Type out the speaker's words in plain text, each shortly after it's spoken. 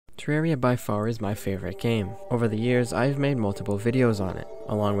Terraria by far is my favorite game. Over the years, I've made multiple videos on it.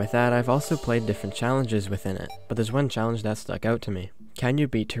 Along with that, I've also played different challenges within it, but there's one challenge that stuck out to me. Can you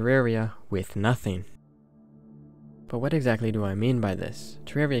beat Terraria with nothing? But what exactly do I mean by this?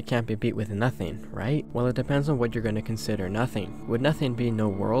 Terraria can't be beat with nothing, right? Well, it depends on what you're going to consider nothing. Would nothing be no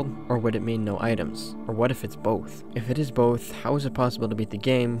world, or would it mean no items? Or what if it's both? If it is both, how is it possible to beat the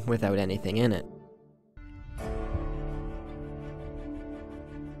game without anything in it?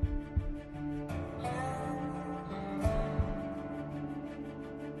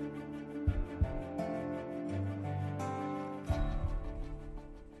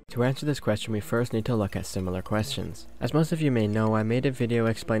 To answer this question, we first need to look at similar questions. As most of you may know, I made a video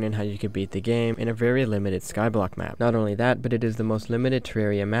explaining how you could beat the game in a very limited skyblock map. Not only that, but it is the most limited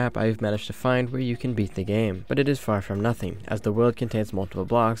Terraria map I've managed to find where you can beat the game. But it is far from nothing, as the world contains multiple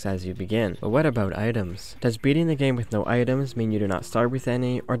blocks as you begin. But what about items? Does beating the game with no items mean you do not start with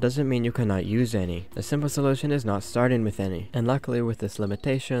any, or does it mean you cannot use any? The simple solution is not starting with any. And luckily with this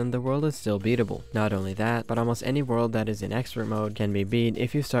limitation, the world is still beatable. Not only that, but almost any world that is in expert mode can be beat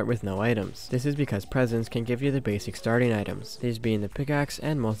if you start with no items. This is because presents can give you the basic starting items, these being the pickaxe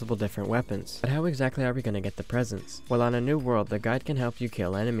and multiple different weapons. But how exactly are we going to get the presents? Well, on a new world, the guide can help you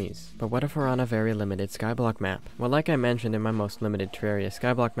kill enemies. But what if we're on a very limited skyblock map? Well, like I mentioned in my most limited Terraria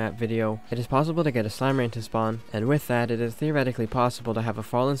skyblock map video, it is possible to get a slime rain to spawn, and with that, it is theoretically possible to have a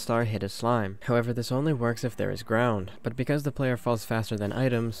fallen star hit a slime. However, this only works if there is ground. But because the player falls faster than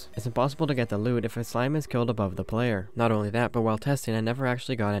items, it's impossible to get the loot if a slime is killed above the player. Not only that, but while testing, I never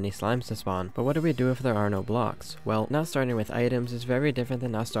actually got any slimes to spawn. But what do we do if there are no blocks? Well, not starting with items is very different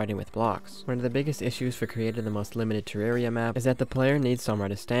than not starting with blocks. One of the biggest issues for creating the most limited Terraria map is that the player needs somewhere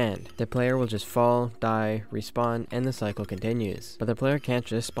to stand. The player will just fall, die, respawn, and the cycle continues. But the player can't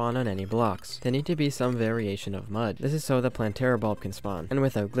just spawn on any blocks. There need to be some variation of mud. This is so the Plantera bulb can spawn, and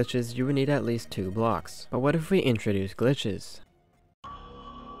without glitches, you would need at least 2 blocks. But what if we introduce glitches?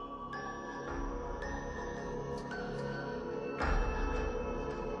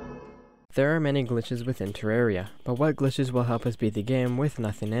 There are many glitches within Terraria, but what glitches will help us beat the game with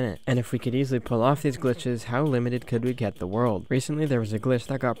nothing in it? And if we could easily pull off these glitches, how limited could we get the world? Recently there was a glitch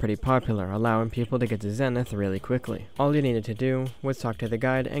that got pretty popular, allowing people to get to Zenith really quickly. All you needed to do was talk to the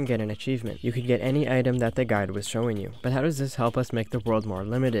guide and get an achievement. You could get any item that the guide was showing you. But how does this help us make the world more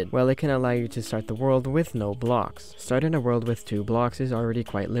limited? Well, it can allow you to start the world with no blocks. Starting a world with 2 blocks is already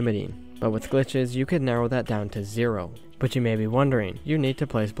quite limiting. But with glitches, you could narrow that down to 0. But you may be wondering, you need to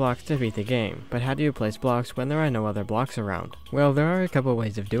place blocks to beat the game, but how do you place blocks when there are no other blocks around? Well, there are a couple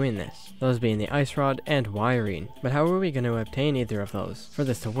ways of doing this, those being the ice rod and wiring. But how are we going to obtain either of those? For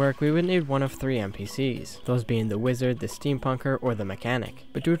this to work, we would need one of 3 NPCs, those being the wizard, the steampunker, or the mechanic.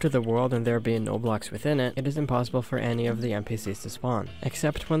 But due to the world and there being no blocks within it, it is impossible for any of the NPCs to spawn,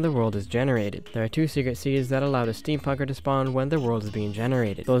 except when the world is generated. There are 2 secret seeds that allow the steampunker to spawn when the world is being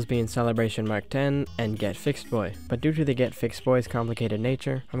generated, those being Celebration Mark 10 and Get Fixed Boy. But due to the Get Fixed Boy's complicated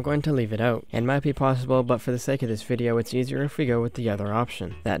nature, I'm going to leave it out. It might be possible, but for the sake of this video, it's easier if we go with the other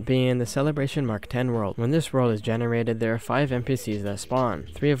option, that being the Celebration Mark 10 world. When this world is generated, there are 5 NPCs that spawn,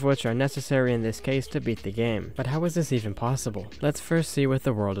 3 of which are necessary in this case to beat the game. But how is this even possible? Let's first see what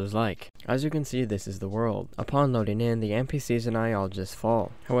the world is like. As you can see, this is the world. Upon loading in, the NPCs and I all just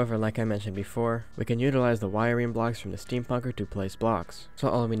fall. However, like I mentioned before, we can utilize the wiring blocks from the steampunker to place blocks. So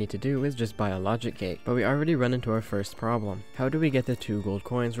all we need to do is just buy a logic gate. But we already run into our first problem. How do we get the 2 gold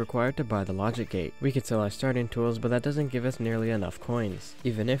coins required to buy the logic gate? We could sell our starting tools, but that doesn't give us nearly enough coins,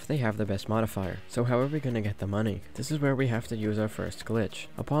 even if they have the best modifier. So how are we going to get the money? This is where we have to use our first glitch.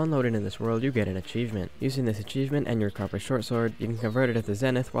 Upon loading in this world, you get an achievement. Using this achievement and your copper short sword, you can convert it at the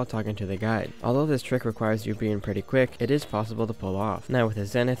Zenith while talking to the guide. Although this trick requires you being pretty quick, it is possible to pull off. Now with the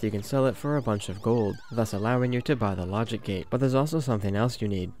Zenith, you can sell it for a bunch of gold, thus allowing you to buy the logic gate. But there's also something else you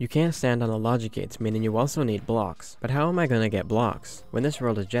need. You can't stand on the logic gates, meaning you also need blocks. But how am I going to get blocks? When this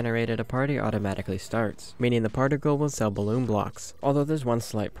world is generated, a party automatically starts, meaning the particle will sell balloon blocks. Although there's one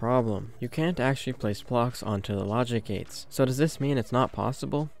slight problem. You can't actually place blocks onto the logic gates. So does this mean it's not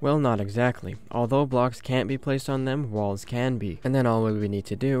possible? Well, not exactly. Although blocks can't be placed on them, walls can be. And then all we need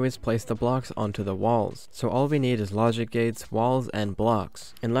to do is place the blocks onto the walls. So all we need is logic gates, walls, and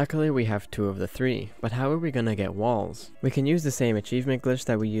blocks. And luckily we have 2 of the 3. But how are we gonna get walls? We can use the same achievement glitch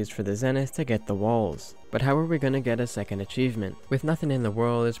that we used for the Zenith to get the walls. But how are we going to get a second achievement? With nothing in the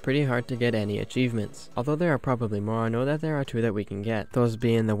world, it's pretty hard to get any achievements. Although there are probably more, I know that there are 2 that we can get, those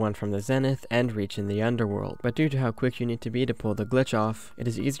being the one from the Zenith and reaching the underworld. But due to how quick you need to be to pull the glitch off, it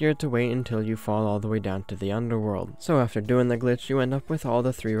is easier to wait until you fall all the way down to the underworld. So after doing the glitch, you end up with all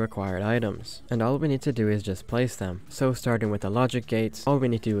the 3 required required items, and all we need to do is just place them. So starting with the logic gates, all we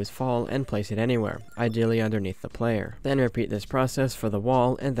need to do is fall and place it anywhere, ideally underneath the player. Then repeat this process for the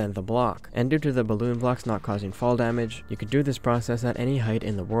wall and then the block. And due to the balloon blocks not causing fall damage, you could do this process at any height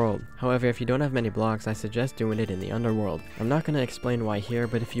in the world. However, if you don't have many blocks, I suggest doing it in the underworld. I'm not going to explain why here,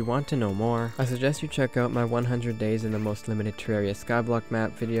 but if you want to know more, I suggest you check out my 100 days in the most limited Terraria skyblock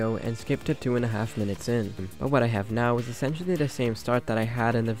map video and skip to 2.5 minutes in. But what I have now is essentially the same start that I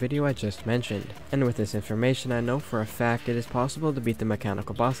had in the video I just mentioned. And with this information, I know for a fact it is possible to beat the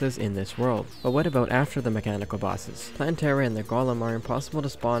mechanical bosses in this world. But what about after the mechanical bosses? Terraria and the Golem are impossible to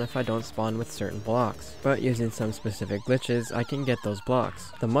spawn if I don't spawn with certain blocks. But using some specific glitches, I can get those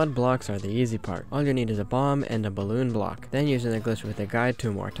blocks. The mud blocks are the easy part. All you need is a bomb and a balloon block. Then using the glitch with the guide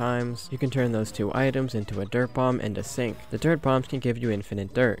 2 more times, you can turn those 2 items into a dirt bomb and a sink. The dirt bombs can give you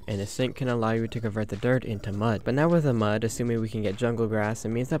infinite dirt, and a sink can allow you to convert the dirt into mud. But now with the mud, assuming we can get jungle grass, it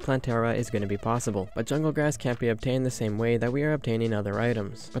means that Terraria is going to be possible. But jungle grass can't be obtained the same way that we are obtaining other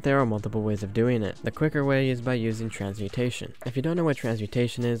items. But there are multiple ways of doing it. The quicker way is by using transmutation. If you don't know what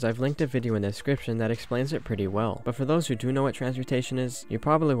transmutation is, I've linked a video in the description that explains it pretty well. But for those who do know what transmutation is, you're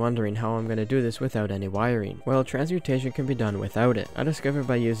probably wondering how I'm going to do this without any wiring. Well, transmutation can be done without it. I discovered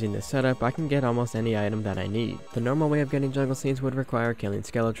by using this setup, I can get almost any item that I need. The normal way of getting jungle scenes would require killing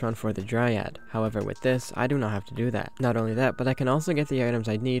Skeletron for the Dryad. However, with this, I do not have to do that. Not only that, but I can also get the items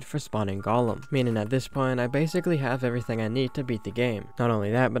I need for spawning Golem. Meaning at this point, I basically have everything I need to beat the game. Not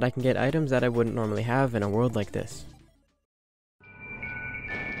only that, but I can get items that I wouldn't normally have in a world like this.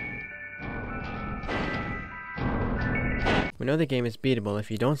 We know the game is beatable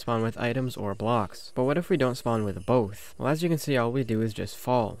if you don't spawn with items or blocks. But what if we don't spawn with both? Well, as you can see, all we do is just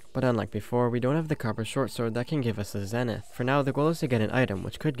fall. But unlike before, we don't have the copper short sword that can give us a zenith. For now, the goal is to get an item,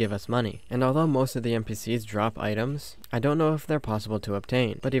 which could give us money. And although most of the NPCs drop items, I don't know if they're possible to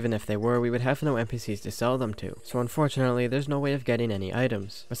obtain. But even if they were, we would have no NPCs to sell them to. So unfortunately, there's no way of getting any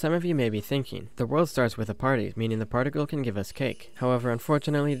items. But some of you may be thinking, the world starts with a party, meaning the party girl can give us cake. However,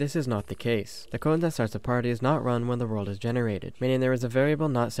 unfortunately, this is not the case. The code that starts a party is not run when the world is generated, meaning there is a variable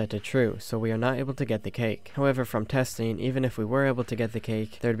not set to true, so we are not able to get the cake. However, from testing, even if we were able to get the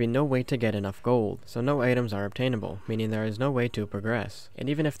cake, there would be no way to get enough gold, so no items are obtainable, meaning there is no way to progress. And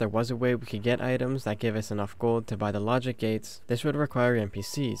even if there was a way we could get items that give us enough gold to buy the logic gates, this would require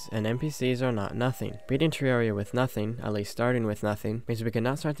NPCs, and NPCs are not nothing. Beating Terraria with nothing, at least starting with nothing, means we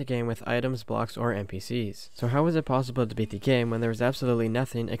cannot start the game with items, blocks, or NPCs. So how is it possible to beat the game when there is absolutely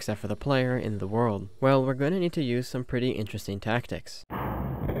nothing except for the player in the world? Well, we're going to need to use some pretty interesting tactics.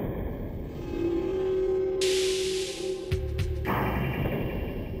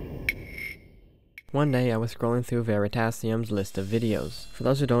 One day I was scrolling through Veritasium's list of videos. For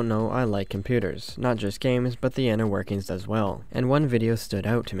those who don't know, I like computers, not just games, but the inner workings as well. And one video stood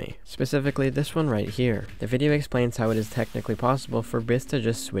out to me. Specifically this one right here. The video explains how it is technically possible for bits to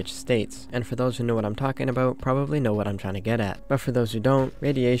just switch states. And for those who know what I'm talking about, probably know what I'm trying to get at. But for those who don't,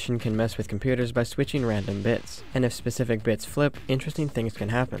 radiation can mess with computers by switching random bits. And if specific bits flip, interesting things can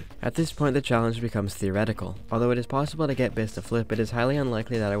happen. At this point the challenge becomes theoretical. Although it is possible to get bits to flip, it is highly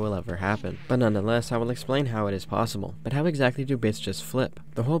unlikely that it will ever happen. But nonetheless, I will explain how it is possible. But how exactly do bits just flip?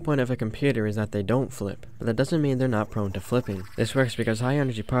 The whole point of a computer is that they don't flip, but that doesn't mean they're not prone to flipping. This works because high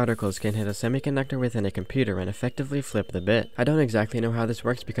energy particles can hit a semiconductor within a computer and effectively flip the bit. I don't exactly know how this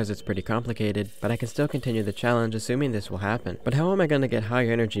works because it's pretty complicated, but I can still continue the challenge assuming this will happen. But how am I going to get high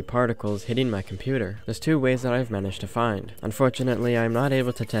energy particles hitting my computer? There's 2 ways that I've managed to find. Unfortunately, I'm not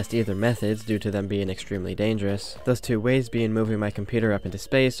able to test either methods due to them being extremely dangerous. Those 2 ways being moving my computer up into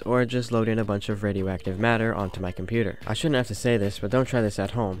space or just loading a bunch of radioactive matter onto my computer. I shouldn't have to say this, but don't try this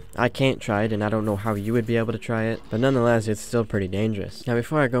at home. I can't try it and I don't know how you would be able to try it, but nonetheless it's still pretty dangerous. Now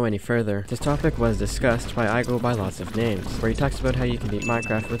before I go any further, this topic was discussed by I Go By Lots of Names, where he talks about how you can beat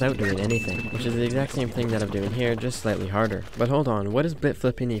Minecraft without doing anything, which is the exact same thing that I'm doing here, just slightly harder. But hold on, what does bit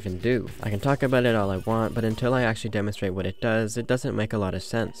flipping even do? I can talk about it all I want, but until I actually demonstrate what it doesn't make a lot of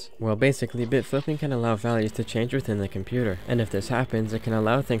sense. Well, basically bit flipping can allow values to change within the computer, and if this happens, it can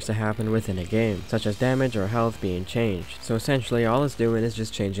allow things to happen within a game, such as damage or health being changed. So essentially all it's doing is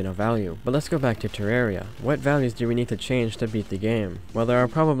just changing a value. But let's go back to Terraria. What values do we need to change to beat the game? Well, there are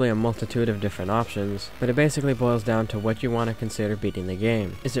probably a multitude of different options, but it basically boils down to what you want to consider beating the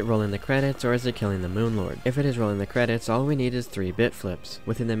game. Is it rolling the credits or is it killing the Moon Lord? If it is rolling the credits, all we need is 3 bit flips.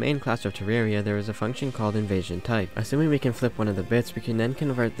 Within the main class of Terraria, there is a function called invasion type. Assuming we can flip one of the bits, we can then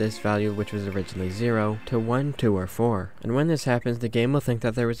convert this value, which was originally 0, to 1, 2, or 4. And when this happens, the game will think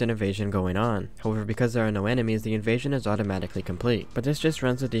that there is an invasion going on. However, because there are no enemies, the invasion is automatically complete. But this just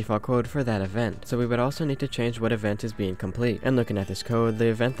runs the default code for that event, so we would also need to change what event is being complete. And looking at this code, the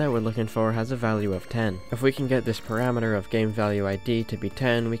event that we're looking for has a value of 10. If we can get this parameter of game value ID to be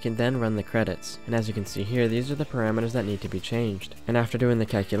 10, we can then run the credits. And as you can see here, these are the parameters that need to be changed. And after doing the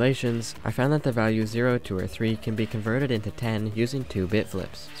calculations, I found that the values 0, 2, or 3 can be converted into 10 using 2-bit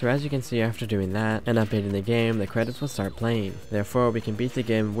flips. So as you can see, after doing that and updating the game, the credits will start playing. Therefore, we can beat the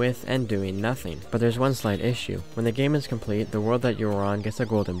game with and doing nothing. But there's one slight issue. When the game is complete, the world that you were on gets a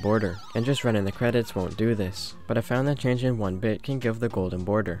golden border, and just running the credits won't do this. But I found that changing 1 bit can give the golden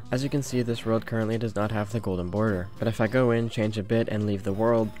border. As you can see, this world currently does not have the golden border. But if I go in, change a bit, and leave the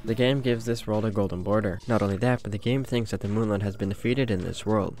world, the game gives this world a golden border. Not only that, but the game thinks that the Moonlord has been defeated in this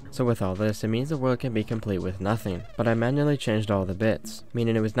world. So with all this, it means the world can be complete with nothing. But I manually changed all the bits,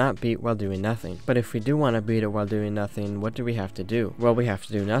 meaning it was not beat while doing nothing. But if we do want to beat it while doing nothing, what do we have to do? Well, we have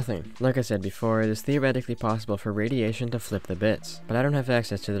to do nothing. Like I said before, it is theoretically possible for radiation to flip the bits, but I don't have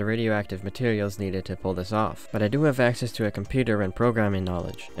access to the radioactive materials needed to pull this off. But I do have access to a computer and programming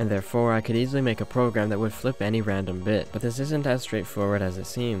knowledge, and therefore I could easily make a program that would flip any random bit. But this isn't as straightforward as it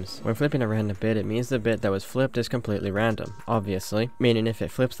seems. When flipping a random bit, it means the bit that was flipped is completely random, obviously, meaning if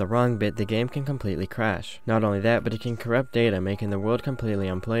it flips the wrong bit, the game can completely crash. Not only that, but it can corrupt data, making the world completely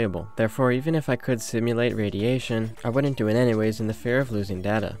unplayable. Therefore, even if I could simulate radiation, I wouldn't do it anyways in the fear of losing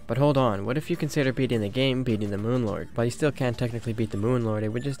data. But hold on, what if you consider beating the game beating the Moonlord? While you still can't technically beat the Moonlord, it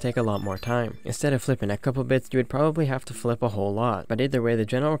would just take a lot more time. Instead of flipping a couple bits, you would probably have to flip a whole lot. But either way, the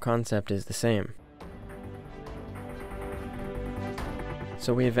general concept is the same.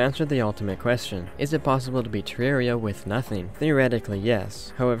 So we have answered the ultimate question. Is it possible to beat Terraria with nothing? Theoretically,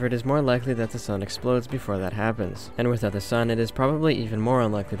 yes. However, it is more likely that the sun explodes before that happens. And without the sun, it is probably even more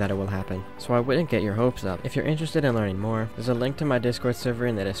unlikely that it will happen. So I wouldn't get your hopes up. If you're interested in learning more, there's a link to my Discord server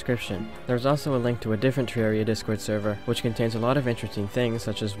in the description. There's also a link to a different Terraria Discord server, which contains a lot of interesting things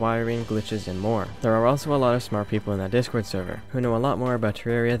such as wiring, glitches, and more. There are also a lot of smart people in that Discord server, who know a lot more about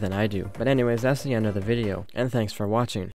Terraria than I do. But anyways, that's the end of the video, and thanks for watching.